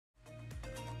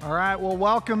All right, well,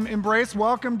 welcome, Embrace.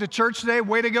 Welcome to church today.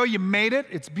 Way to go, you made it.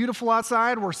 It's beautiful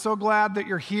outside. We're so glad that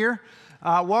you're here.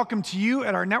 Welcome to you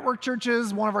at our network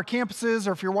churches, one of our campuses,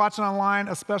 or if you're watching online,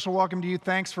 a special welcome to you.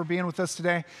 Thanks for being with us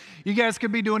today. You guys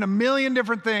could be doing a million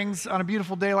different things on a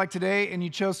beautiful day like today, and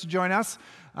you chose to join us.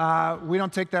 We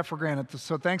don't take that for granted,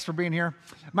 so thanks for being here.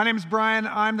 My name is Brian.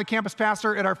 I'm the campus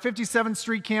pastor at our 57th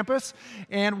Street campus,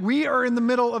 and we are in the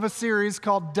middle of a series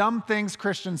called Dumb Things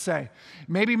Christians Say.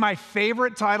 Maybe my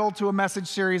favorite title to a message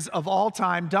series of all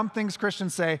time, Dumb Things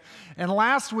Christians Say. And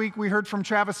last week, we heard from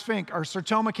Travis Fink, our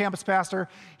Sertoma campus pastor.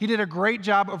 He did a great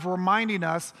job of reminding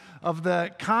us of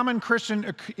the common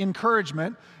Christian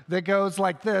encouragement that goes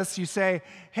like this. You say,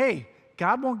 hey,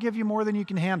 God won't give you more than you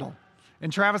can handle.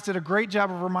 And Travis did a great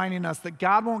job of reminding us that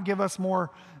God won't give us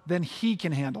more than He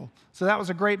can handle. So that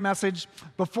was a great message.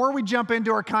 Before we jump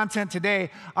into our content today,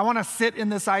 I want to sit in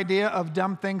this idea of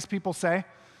dumb things people say,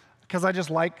 because I just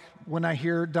like when I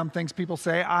hear dumb things people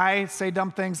say. I say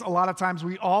dumb things a lot of times.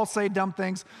 We all say dumb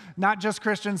things, not just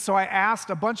Christians. So I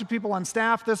asked a bunch of people on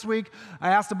staff this week.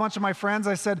 I asked a bunch of my friends.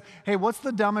 I said, hey, what's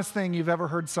the dumbest thing you've ever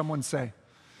heard someone say?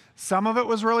 Some of it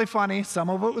was really funny, some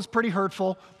of it was pretty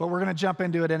hurtful, but we're going to jump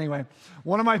into it anyway.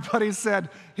 One of my buddies said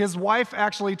his wife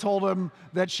actually told him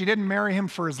that she didn't marry him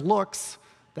for his looks.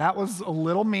 That was a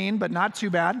little mean, but not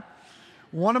too bad.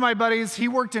 One of my buddies, he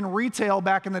worked in retail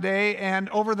back in the day, and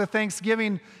over the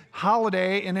Thanksgiving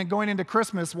holiday and then going into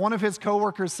Christmas, one of his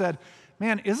coworkers said,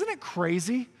 man, isn't it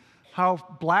crazy how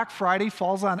Black Friday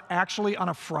falls actually on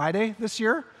a Friday this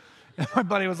year? And my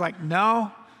buddy was like,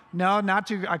 no, not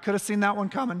too. I could have seen that one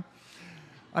coming.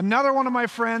 Another one of my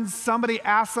friends, somebody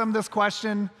asked them this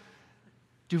question,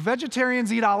 do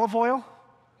vegetarians eat olive oil?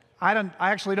 I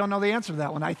actually don't know the answer to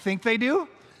that one. I think they do.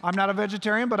 I'm not a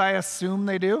vegetarian, but I assume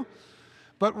they do.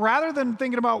 But rather than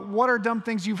thinking about what are dumb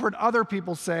things you've heard other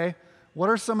people say, what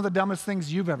are some of the dumbest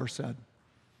things you've ever said?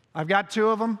 I've got two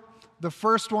of them. The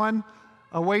first one,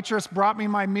 a waitress brought me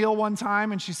my meal one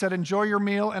time, and she said, enjoy your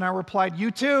meal, and I replied,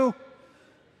 you too.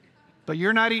 But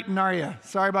you're not eating, are you?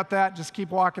 Sorry about that. Just keep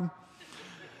walking.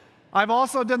 I've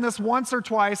also done this once or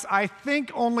twice. I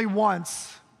think only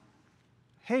once.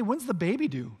 Hey, when's the baby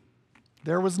due?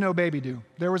 There was no baby due.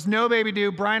 There was no baby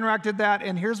due. Brian Rock did that.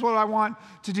 And here's what I want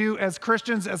to do as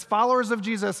Christians, as followers of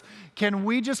Jesus. Can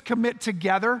we just commit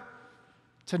together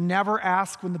to never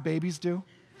ask when the baby's due?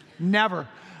 Never.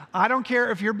 I don't care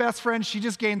if your best friend, she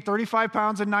just gained 35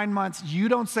 pounds in 9 months. You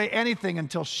don't say anything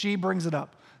until she brings it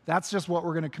up. That's just what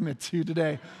we're going to commit to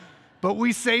today. But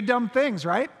we say dumb things,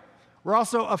 right? We're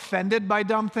also offended by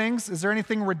dumb things. Is there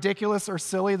anything ridiculous or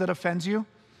silly that offends you?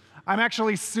 I'm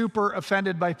actually super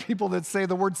offended by people that say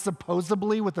the word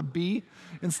supposedly with a B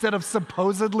instead of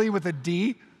supposedly with a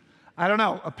D. I don't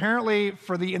know. Apparently,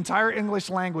 for the entire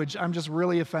English language, I'm just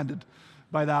really offended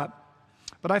by that.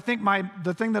 But I think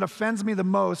the thing that offends me the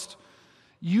most,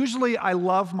 usually I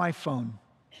love my phone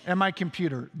and my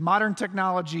computer. Modern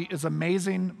technology is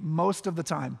amazing most of the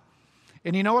time.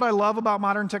 And you know what I love about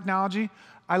modern technology?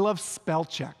 I love spell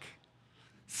check.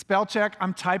 Spell check,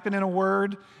 I'm typing in a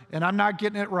word and I'm not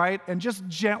getting it right, and just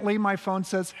gently my phone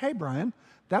says, hey Brian,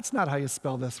 that's not how you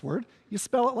spell this word. You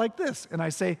spell it like this. And I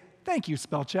say, thank you,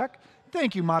 spell check.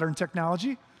 Thank you, modern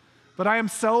technology. But I am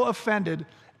so offended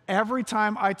every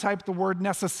time I type the word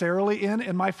necessarily in,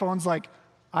 and my phone's like,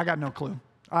 I got no clue.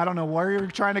 I don't know where you're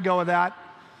trying to go with that.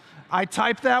 I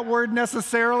type that word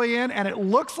necessarily in, and it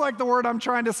looks like the word I'm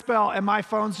trying to spell, and my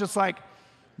phone's just like,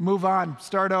 move on,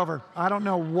 start over. I don't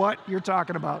know what you're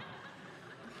talking about.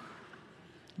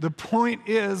 The point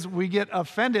is, we get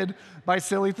offended by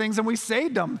silly things, and we say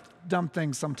dumb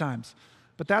things sometimes.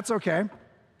 But that's okay.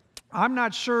 I'm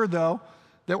not sure, though,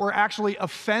 that we're actually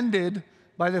offended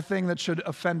by the thing that should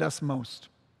offend us most.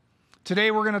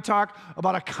 Today, we're going to talk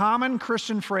about a common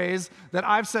Christian phrase that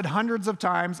I've said hundreds of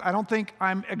times. I don't think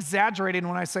I'm exaggerating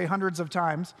when I say hundreds of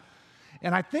times.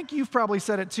 And I think you've probably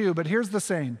said it too, but here's the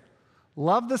saying.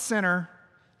 Love the sinner,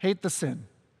 hate the sin.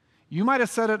 You might have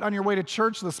said it on your way to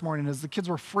church this morning as the kids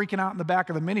were freaking out in the back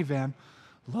of the minivan.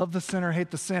 Love the sinner, hate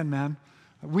the sin, man.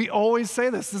 We always say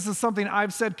this. This is something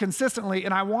I've said consistently,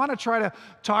 and I want to try to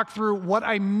talk through what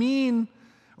I mean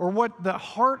or what the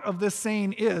heart of this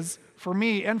saying is for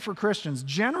me and for Christians.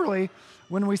 Generally,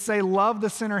 when we say love the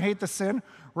sinner, hate the sin,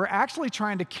 we're actually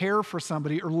trying to care for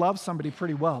somebody or love somebody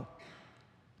pretty well.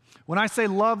 When I say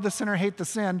love the sinner, hate the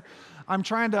sin, I'm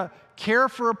trying to care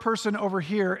for a person over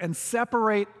here and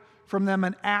separate from them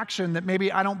an action that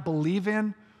maybe I don't believe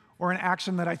in or an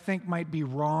action that I think might be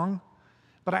wrong.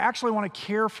 But I actually want to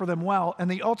care for them well. And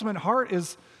the ultimate heart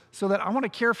is so that I want to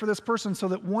care for this person so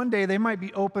that one day they might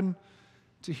be open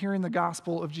to hearing the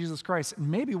gospel of Jesus Christ. And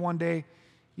maybe one day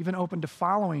even open to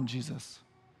following Jesus.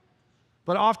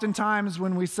 But oftentimes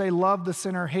when we say love the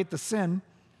sinner, hate the sin,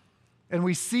 and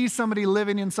we see somebody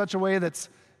living in such a way that's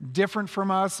different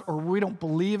from us, or we don't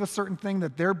believe a certain thing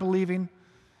that they're believing,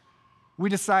 we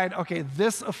decide, okay,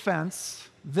 this offense,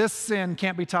 this sin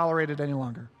can't be tolerated any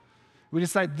longer. We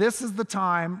decide this is the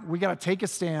time, we got to take a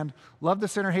stand, love the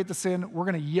sinner, hate the sin. We're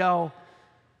going to yell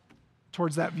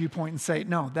towards that viewpoint and say,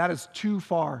 no, that is too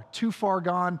far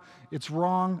gone. It's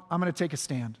wrong. I'm going to take a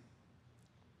stand.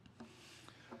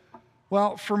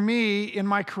 Well, for me, in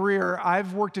my career,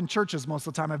 I've worked in churches most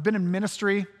of the time. I've been in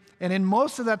ministry, and in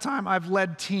most of that time, I've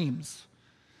led teams.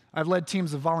 I've led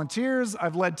teams of volunteers.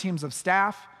 I've led teams of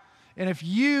staff. And if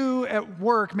you at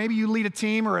work, maybe you lead a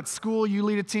team, or at school you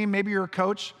lead a team, maybe you're a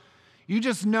coach, you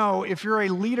just know if you're a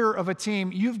leader of a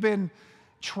team, you've been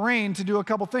trained to do a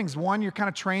couple things. One, you're kind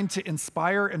of trained to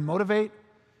inspire and motivate.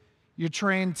 You're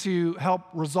trained to help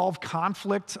resolve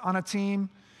conflict on a team.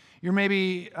 You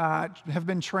maybe have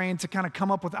been trained to kind of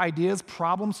come up with ideas,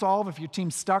 problem solve. If your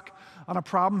team's stuck on a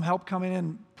problem, help come in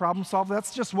and problem solve.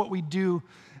 That's just what we do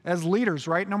as leaders,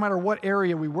 right? No matter what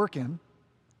area we work in.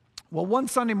 Well, one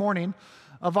Sunday morning,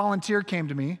 a volunteer came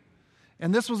to me,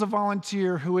 and this was a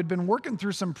volunteer who had been working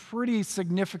through some pretty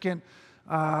significant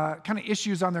kind of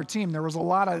issues on their team. There was a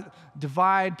lot of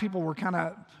divide. People were kind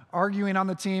of arguing on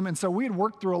the team, and so we had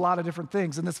worked through a lot of different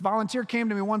things. And this volunteer came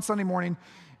to me one Sunday morning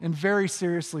and very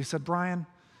seriously said, Brian,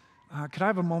 could I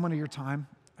have a moment of your time?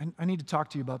 I need to talk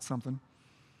to you about something.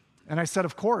 And I said,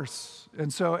 of course.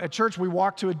 And so at church, we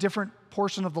walked to a different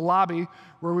portion of the lobby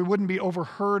where we wouldn't be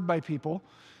overheard by people.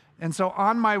 And so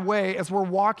on my way, as we're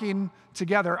walking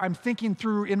together, I'm thinking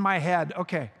through in my head,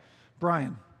 okay,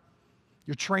 Brian,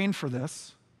 you're trained for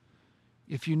this.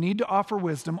 If you need to offer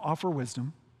wisdom, offer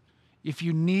wisdom. If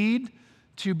you need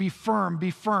to be firm,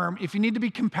 be firm. If you need to be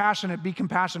compassionate, be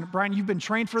compassionate. Brian, you've been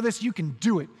trained for this. You can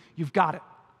do it. You've got it.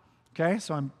 Okay,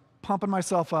 so I'm pumping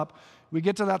myself up. We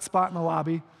get to that spot in the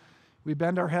lobby. We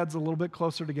bend our heads a little bit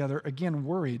closer together, again,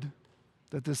 worried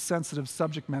that this sensitive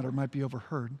subject matter might be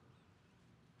overheard.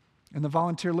 And the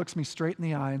volunteer looks me straight in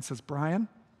the eye and says, Brian,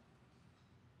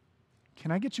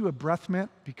 can I get you a breath mint?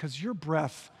 Because your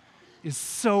breath is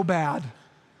so bad.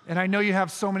 And I know you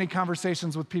have so many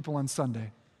conversations with people on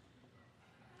Sunday.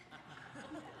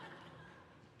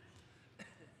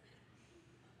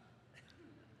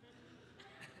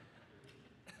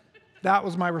 That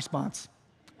was my response.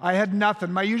 I had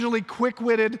nothing. My usually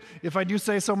quick-witted, if I do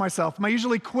say so myself, my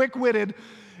usually quick-witted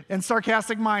and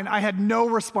sarcastic mind, I had no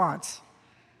response.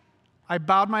 I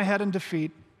bowed my head in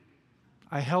defeat.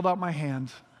 I held out my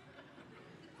hand.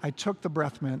 I took the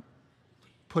breath mint,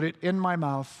 put it in my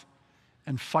mouth,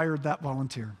 and fired that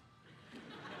volunteer.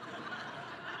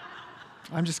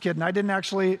 I'm just kidding. I didn't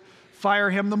actually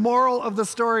fire him. The moral of the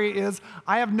story is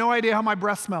I have no idea how my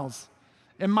breath smells.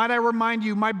 And might I remind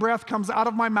you, my breath comes out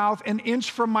of my mouth an inch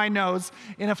from my nose.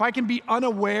 And if I can be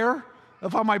unaware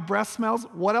of how my breath smells,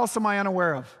 what else am I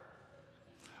unaware of?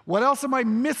 What else am I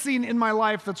missing in my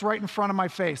life that's right in front of my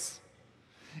face?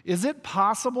 Is it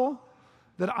possible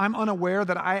that I'm unaware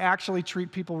that I actually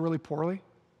treat people really poorly?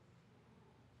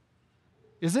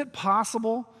 Is it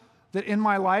possible that in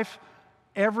my life,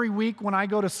 every week when I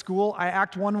go to school, I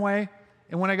act one way,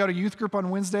 and when I go to youth group on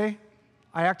Wednesday,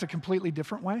 I act a completely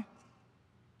different way?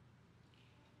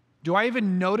 Do I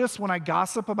even notice when I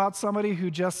gossip about somebody who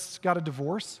just got a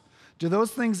divorce? Do those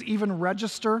things even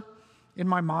register in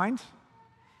my mind?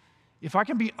 If I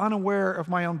can be unaware of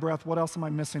my own breath, what else am I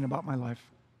missing about my life?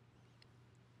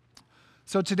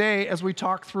 So today, as we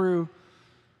talk through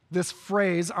this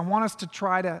phrase, I want us to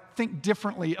try to think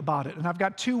differently about it. And I've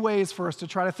got two ways for us to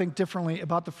try to think differently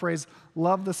about the phrase,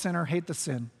 love the sinner, hate the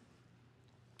sin.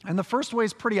 And the first way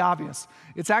is pretty obvious.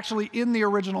 It's actually in the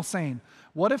original saying.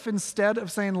 What if instead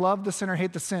of saying love the sinner,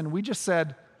 hate the sin, we just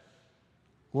said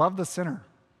love the sinner,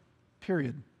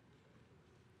 period?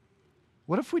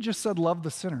 What if we just said love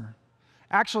the sinner?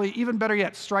 Actually, even better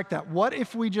yet, strike that. What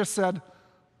if we just said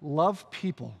love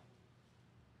people?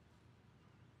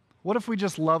 What if we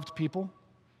just loved people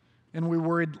and we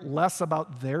worried less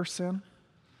about their sin?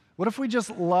 What if we just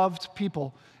loved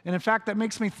people? And in fact, that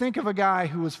makes me think of a guy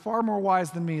who was far more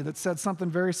wise than me that said something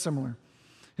very similar.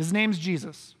 His name's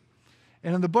Jesus.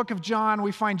 And in the book of John,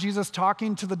 we find Jesus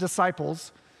talking to the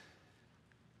disciples.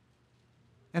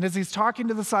 And as he's talking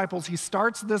to the disciples, he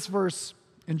starts this verse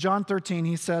in John 13.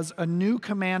 He says, "A new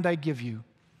command I give you."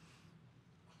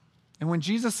 And when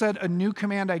Jesus said, "A new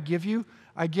command I give you,"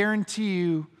 I guarantee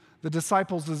you the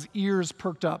disciples' ears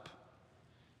perked up.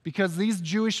 Because these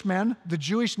Jewish men, the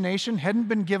Jewish nation, hadn't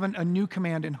been given a new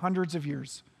command in hundreds of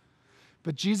years.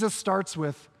 But Jesus starts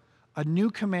with, "A new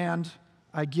command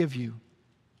I give you."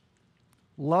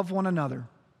 love one another,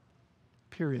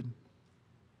 period.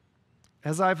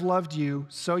 As I've loved you,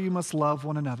 so you must love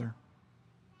one another.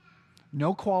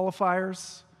 No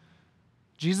qualifiers.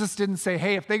 Jesus didn't say,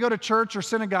 hey, if they go to church or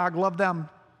synagogue, love them.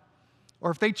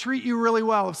 Or if they treat you really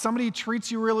well, if somebody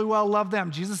treats you really well, love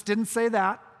them. Jesus didn't say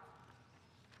that.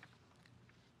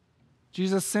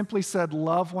 Jesus simply said,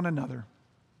 love one another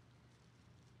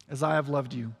as I have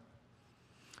loved you.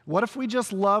 What if we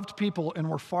just loved people and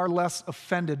were far less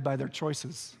offended by their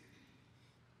choices?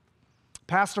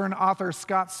 Pastor and author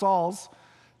Scott Sauls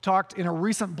talked in a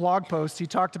recent blog post, he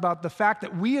talked about the fact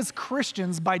that we as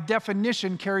Christians, by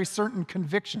definition, carry certain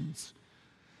convictions.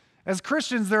 As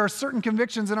Christians, there are certain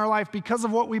convictions in our life because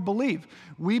of what we believe.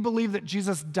 We believe that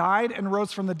Jesus died and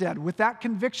rose from the dead. With that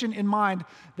conviction in mind,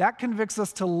 that convicts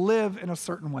us to live in a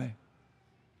certain way.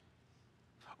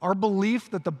 Our belief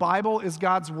that the Bible is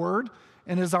God's word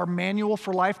and is our manual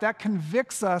for life, that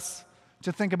convicts us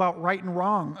to think about right and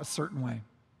wrong a certain way.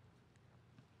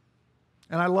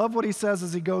 And I love what he says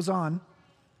as he goes on.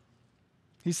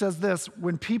 He says this,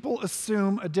 when people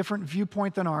assume a different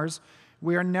viewpoint than ours,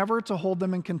 we are never to hold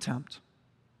them in contempt.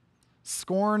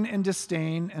 Scorn and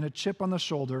disdain and a chip on the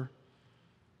shoulder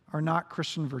are not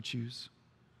Christian virtues.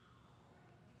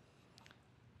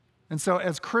 And so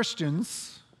as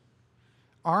Christians,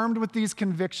 armed with these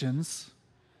convictions,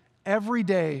 every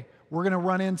day we're going to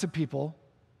run into people,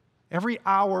 every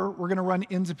hour we're going to run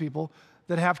into people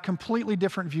that have completely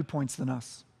different viewpoints than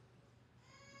us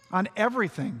on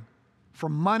everything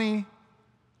from money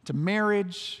to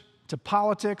marriage to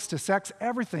politics to sex,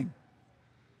 everything.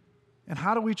 And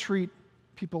how do we treat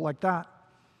people like that?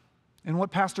 And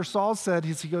what Pastor Saul said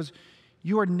is, he goes,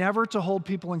 you are never to hold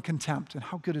people in contempt. And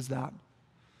how good is that?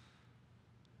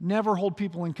 Never hold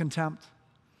people in contempt.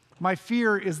 My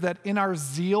fear is that in our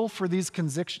zeal for these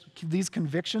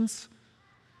convictions,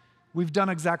 we've done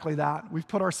exactly that. We've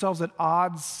put ourselves at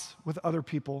odds with other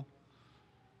people.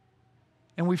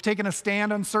 And we've taken a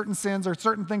stand on certain sins or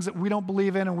certain things that we don't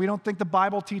believe in and we don't think the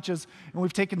Bible teaches, and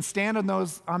we've taken stand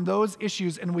on those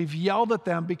issues, and we've yelled at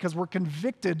them because we're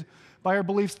convicted by our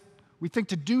beliefs. We think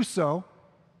to do so,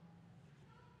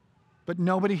 but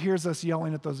nobody hears us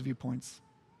yelling at those viewpoints.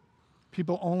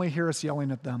 People only hear us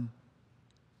yelling at them.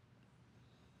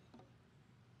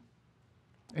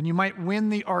 And you might win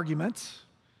the argument,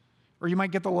 or you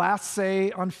might get the last say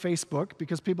on Facebook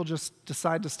because people just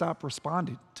decide to stop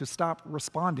responding.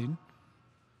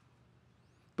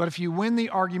 But if you win the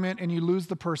argument and you lose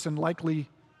the person, likely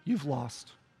you've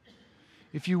lost.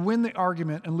 If you win the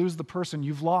argument and lose the person,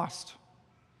 you've lost.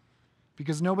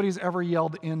 Because nobody's ever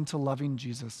yelled into loving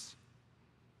Jesus.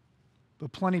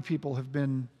 But plenty of people have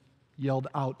been yelled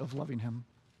out of loving him.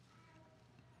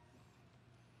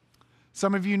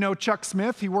 Some of you know Chuck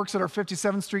Smith. He works at our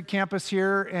 57th Street campus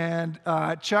here, and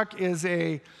Chuck is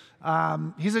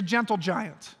he's a gentle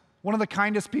giant, one of the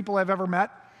kindest people I've ever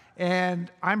met, and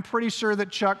I'm pretty sure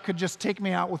that Chuck could just take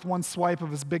me out with one swipe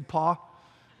of his big paw,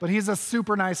 but he's a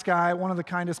super nice guy, one of the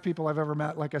kindest people I've ever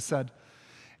met, like I said.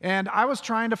 And I was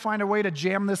trying to find a way to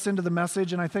jam this into the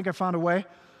message, and I think I found a way.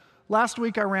 Last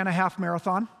week I ran a half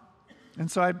marathon,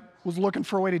 and so I was looking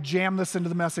for a way to jam this into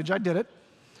the message. I did it.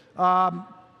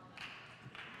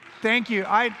 Thank you.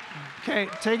 Okay,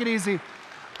 take it easy.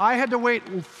 I had to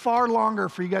wait far longer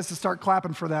for you guys to start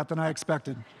clapping for that than I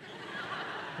expected.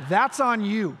 That's on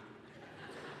you.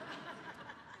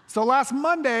 So last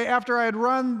Monday, after I had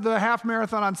run the half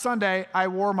marathon on Sunday, I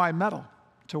wore my medal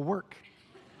to work.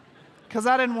 Because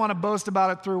I didn't want to boast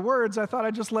about it through words. I thought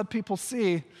I'd just let people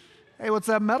see, hey, what's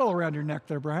that medal around your neck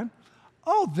there, Brian?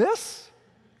 Oh, this?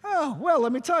 Oh, well,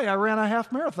 let me tell you, I ran a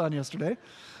half marathon yesterday.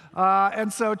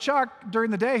 And so Chuck,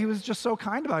 during the day, he was just so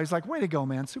kind about it. He's like, way to go,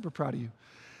 man. Super proud of you.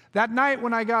 That night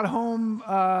when I got home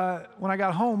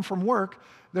from work,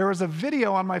 there was a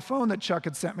video on my phone that Chuck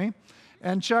had sent me.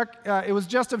 And Chuck, it was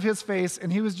just of his face,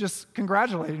 and he was just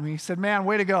congratulating me. He said, man,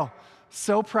 way to go.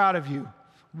 So proud of you.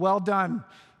 Well done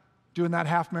doing that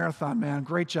half marathon, man.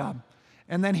 Great job.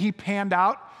 And then he panned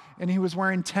out, and he was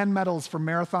wearing 10 medals for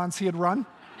marathons he had run.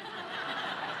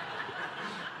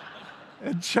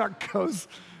 And Chuck goes,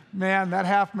 man, that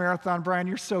half marathon, Brian,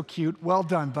 you're so cute. Well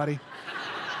done, buddy.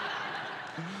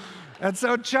 And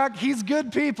so Chuck, he's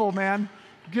good people, man.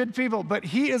 Good people. But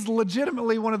he is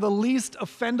legitimately one of the least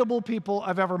offendable people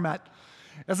I've ever met.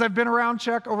 As I've been around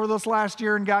Chuck over this last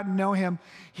year and gotten to know him,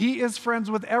 he is friends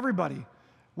with everybody.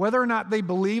 Whether or not they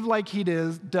believe like he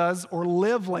does or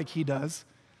live like he does,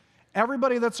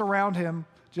 everybody that's around him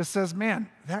just says, man,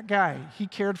 that guy, he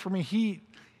cared for me.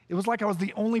 It was like I was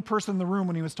the only person in the room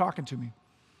when he was talking to me.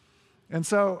 And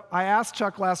so I asked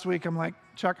Chuck last week, I'm like,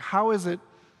 Chuck, how is it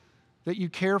that you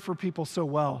care for people so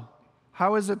well?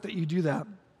 How is it that you do that?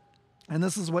 And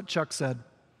this is what Chuck said.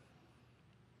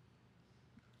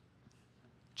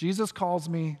 Jesus calls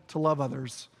me to love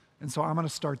others, and so I'm going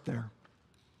to start there.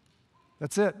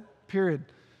 That's it, period.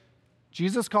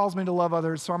 Jesus calls me to love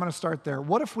others, so I'm going to start there.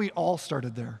 What if we all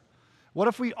started there? What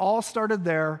if we all started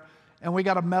there and we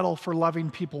got a medal for loving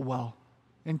people well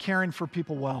and caring for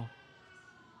people well?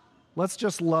 Let's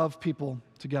just love people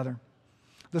together.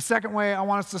 The second way I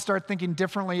want us to start thinking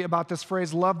differently about this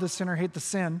phrase, love the sinner, hate the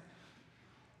sin,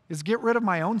 is get rid of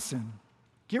my own sin.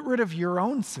 Get rid of your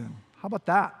own sin. How about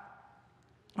that?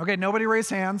 Okay, nobody raise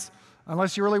hands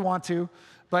unless you really want to,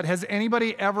 but has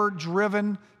anybody ever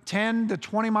driven 10 to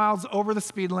 20 miles over the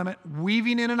speed limit,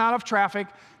 weaving in and out of traffic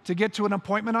to get to an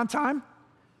appointment on time?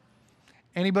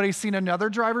 Anybody seen another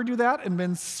driver do that and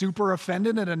been super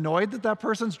offended and annoyed that that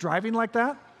person's driving like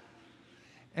that?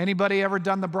 Anybody ever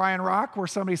done the Brian Rock where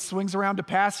somebody swings around to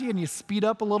pass you and you speed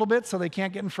up a little bit so they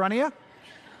can't get in front of you?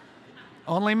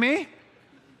 Only me?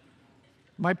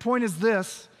 My point is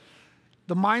this.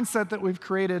 The mindset that we've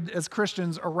created as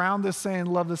Christians around this saying,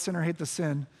 love the sinner, hate the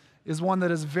sin, is one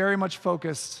that is very much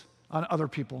focused on other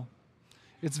people.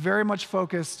 It's very much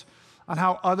focused on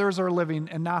how others are living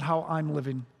and not how I'm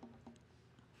living.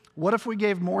 What if we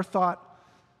gave more thought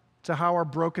to how our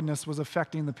brokenness was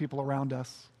affecting the people around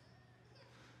us?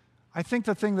 I think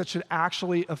the thing that should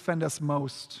actually offend us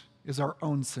most is our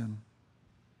own sin.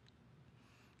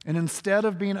 And instead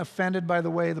of being offended by the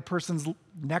way the person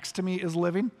next to me is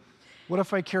living, what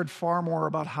if I cared far more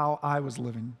about how I was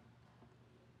living?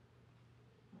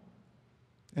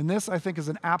 And this, I think, is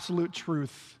an absolute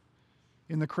truth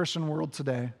in the Christian world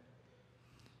today.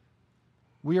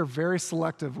 We are very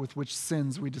selective with which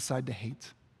sins we decide to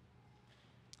hate.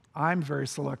 I'm very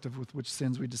selective with which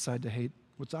sins we decide to hate,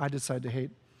 which I decide to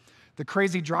hate. The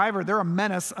crazy driver, they're a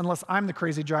menace unless I'm the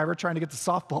crazy driver trying to get to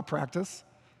softball practice.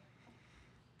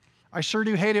 I sure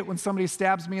do hate it when somebody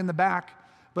stabs me in the back,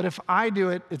 but if I do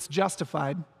it, it's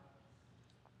justified.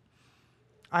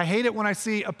 I hate it when I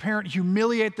see a parent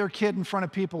humiliate their kid in front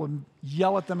of people and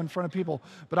yell at them in front of people.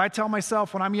 But I tell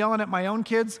myself, when I'm yelling at my own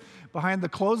kids behind the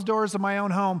closed doors of my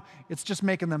own home, it's just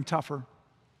making them tougher.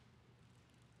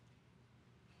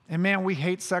 And man, we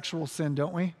hate sexual sin,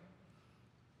 don't we?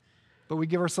 But we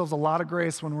give ourselves a lot of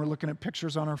grace when we're looking at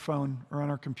pictures on our phone or on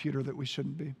our computer that we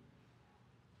shouldn't be.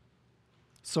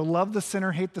 So love the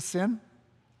sinner, hate the sin.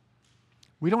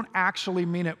 We don't actually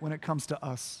mean it when it comes to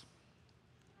us.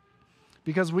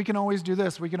 Because we can always do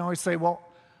this. We can always say, well,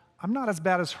 I'm not as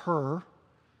bad as her,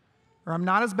 or I'm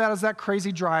not as bad as that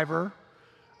crazy driver,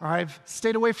 or I've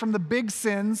stayed away from the big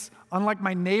sins, unlike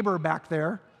my neighbor back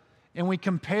there. And we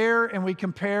compare and we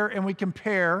compare and we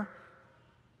compare.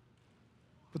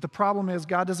 But the problem is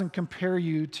God doesn't compare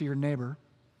you to your neighbor.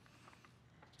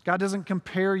 God doesn't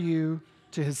compare you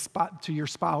to your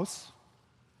spouse.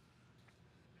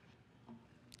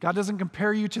 God doesn't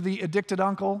compare you to the addicted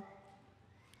uncle.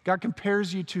 God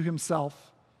compares you to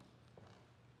himself.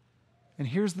 And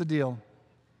here's the deal.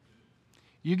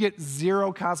 You get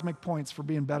 0 cosmic points for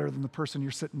being better than the person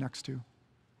you're sitting next to.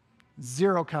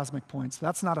 0 cosmic points.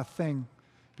 That's not a thing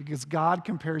because God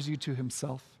compares you to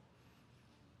himself.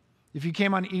 If you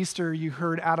came on Easter, you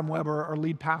heard Adam Weber, our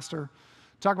lead pastor,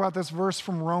 talk about this verse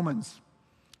from Romans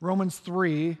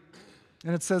 3,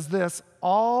 and it says this,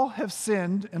 all have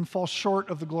sinned and fall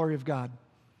short of the glory of God.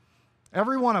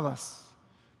 Every one of us.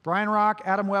 Brian Rock,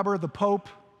 Adam Weber, the Pope,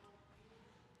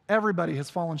 everybody has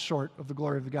fallen short of the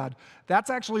glory of God. That's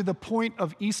actually the point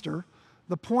of Easter.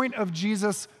 The point of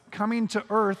Jesus coming to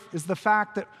earth is the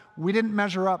fact that we didn't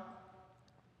measure up.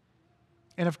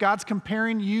 And if God's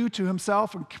comparing you to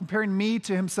himself and comparing me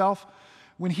to himself,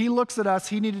 when he looks at us,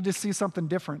 he needed to see something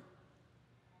different.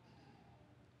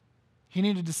 He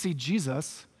needed to see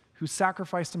Jesus who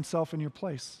sacrificed himself in your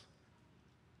place.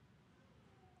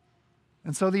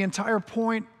 And so the entire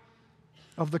point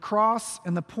of the cross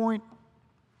and the point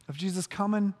of Jesus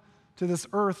coming to this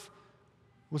earth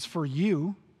was for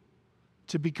you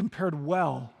to be compared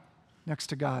well next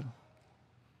to God.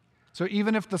 So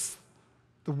even if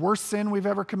the worst sin we've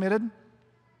ever committed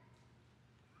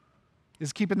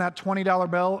is keeping that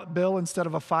 $20 bill instead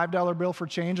of a $5 bill for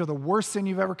change, or the worst sin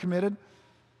you've ever committed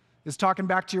is talking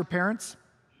back to your parents,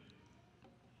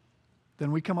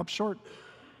 then we come up short.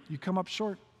 You come up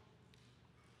short.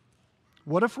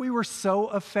 What if we were so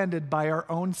offended by our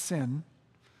own sin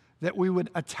that we would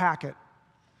attack it?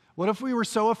 What if we were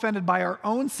so offended by our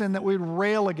own sin that we would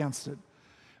rail against it?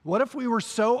 What if we were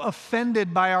so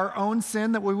offended by our own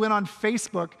sin that we went on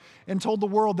Facebook and told the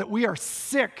world that we are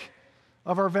sick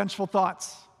of our vengeful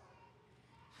thoughts?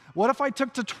 What if I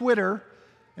took to Twitter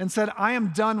and said, I am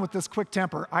done with this quick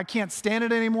temper. I can't stand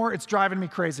it anymore. It's driving me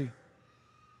crazy.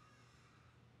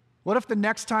 What if the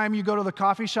next time you go to the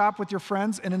coffee shop with your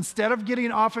friends and instead of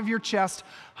getting off of your chest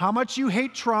how much you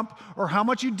hate Trump or how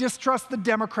much you distrust the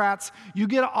Democrats, you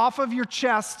get off of your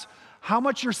chest how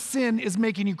much your sin is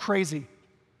making you crazy?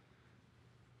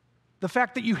 The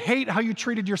fact that you hate how you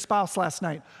treated your spouse last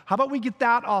night. How about we get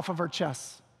that off of our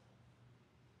chests?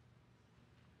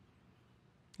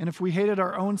 And if we hated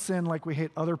our own sin like we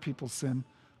hate other people's sin,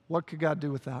 what could God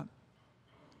do with that?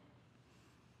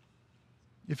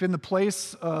 If in the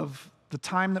place of the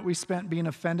time that we spent being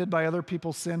offended by other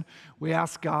people's sin, we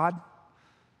ask God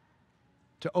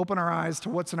to open our eyes to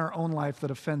what's in our own life that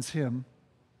offends Him,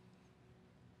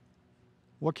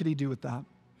 what could He do with that?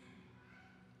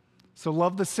 So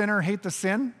love the sinner, hate the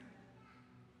sin?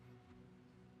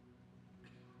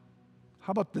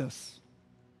 How about this?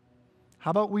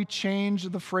 How about we change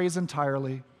the phrase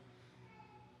entirely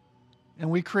and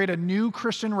we create a new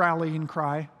Christian rallying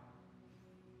cry?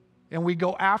 And we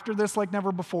go after this like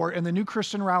never before. And the new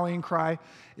Christian rallying cry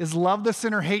is love the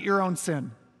sinner, hate your own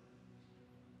sin.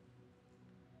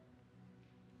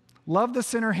 Love the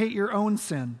sinner, hate your own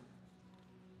sin.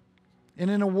 And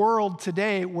in a world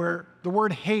today where the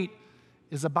word hate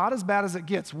is about as bad as it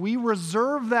gets, we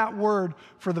reserve that word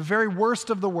for the very worst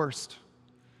of the worst.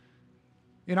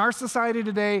 In our society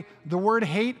today, the word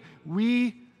hate,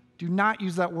 we do not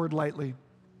use that word lightly.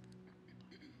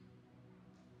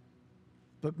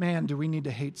 But man, do we need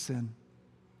to hate sin.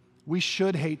 We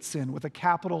should hate sin with a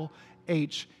capital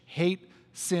H. Hate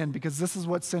sin, because this is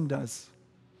what sin does.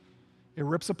 It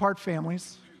rips apart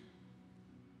families.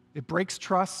 It breaks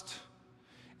trust.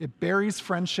 It buries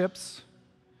friendships.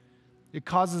 It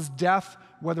causes death,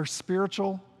 whether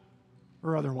spiritual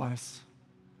or otherwise.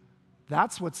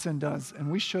 That's what sin does,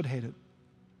 and we should hate it.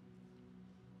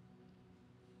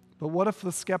 But what if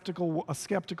a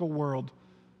skeptical world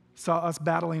saw us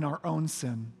battling our own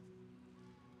sin?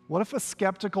 What if a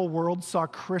skeptical world saw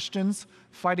Christians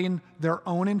fighting their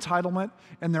own entitlement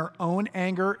and their own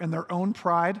anger and their own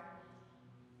pride?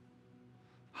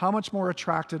 How much more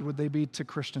attracted would they be to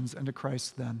Christians and to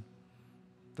Christ then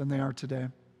than they are today?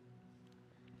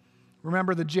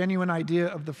 Remember, the genuine idea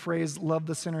of the phrase, love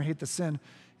the sinner, hate the sin,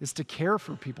 is to care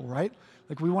for people, right?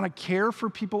 Like we want to care for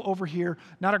people over here,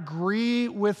 not agree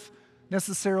with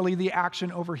necessarily the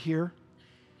action over here.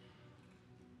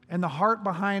 And the heart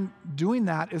behind doing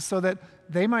that is so that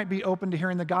they might be open to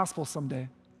hearing the gospel someday.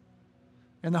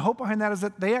 And the hope behind that is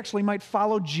that they actually might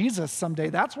follow Jesus someday.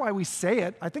 That's why we say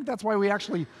it. I think that's why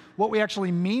what we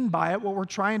actually mean by it, what we're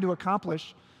trying to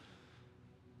accomplish.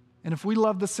 And if we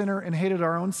loved the sinner and hated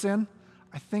our own sin,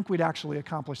 I think we'd actually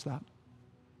accomplish that.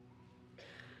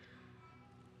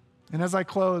 And as I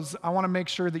close, I want to make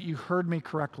sure that you heard me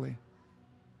correctly.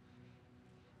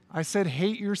 I said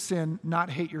hate your sin, not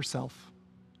hate yourself.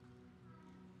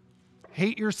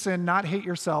 Hate your sin, not hate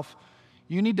yourself.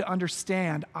 You need to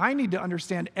understand, I need to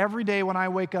understand every day when I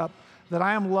wake up that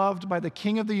I am loved by the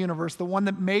King of the universe, the one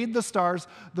that made the stars,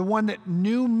 the one that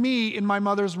knew me in my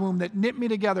mother's womb, that knit me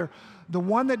together, the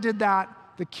one that did that,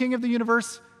 the King of the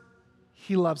universe.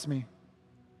 He loves me.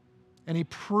 And He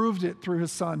proved it through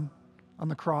His Son on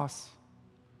the cross.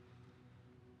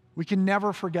 We can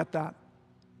never forget that.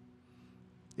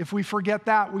 If we forget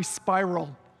that, we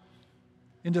spiral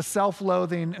into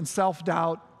self-loathing and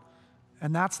self-doubt,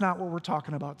 and that's not what we're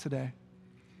talking about today.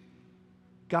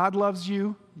 God loves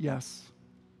you, yes.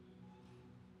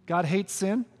 God hates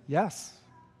sin, yes.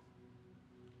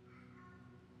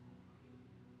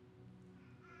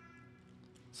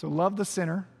 So love the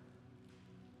sinner,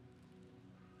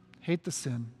 hate the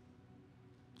sin.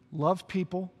 Love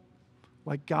people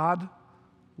like God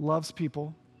loves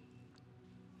people.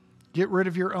 Get rid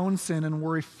of your own sin and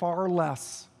worry far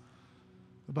less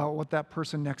about what that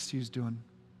person next to you is doing.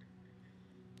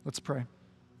 Let's pray.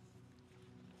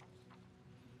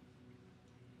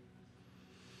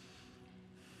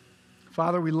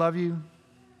 Father, we love you.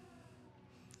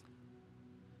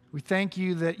 We thank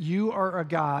you that you are a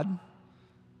God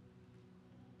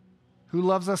who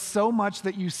loves us so much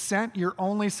that you sent your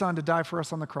only Son to die for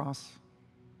us on the cross.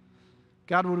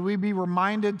 God, would we be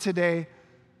reminded today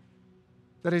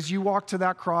that as you walked to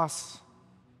that cross,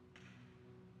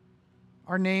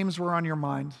 our names were on your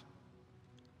mind.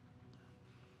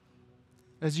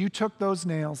 As you took those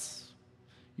nails,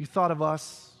 you thought of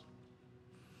us.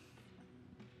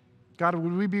 God,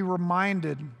 would we be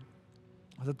reminded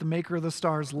that the Maker of the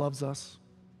stars loves us?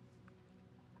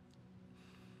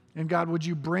 And God, would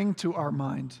you bring to our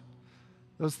mind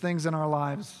those things in our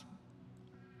lives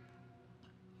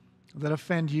that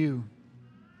offend you,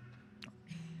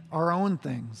 our own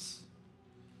things,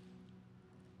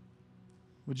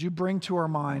 Would you bring to our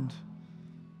mind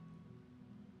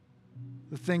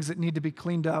the things that need to be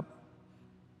cleaned up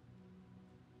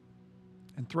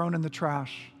and thrown in the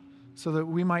trash so that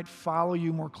we might follow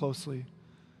you more closely,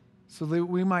 so that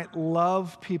we might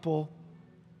love people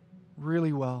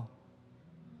really well,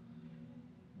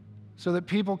 so that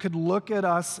people could look at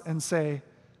us and say,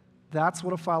 that's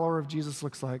what a follower of Jesus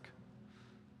looks like.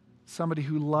 Somebody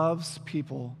who loves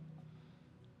people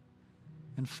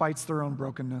and fights their own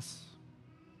brokenness.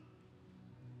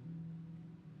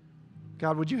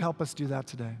 God, would you help us do that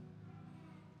today?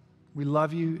 We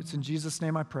love you. It's in Jesus'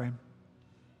 name I pray.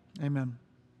 Amen.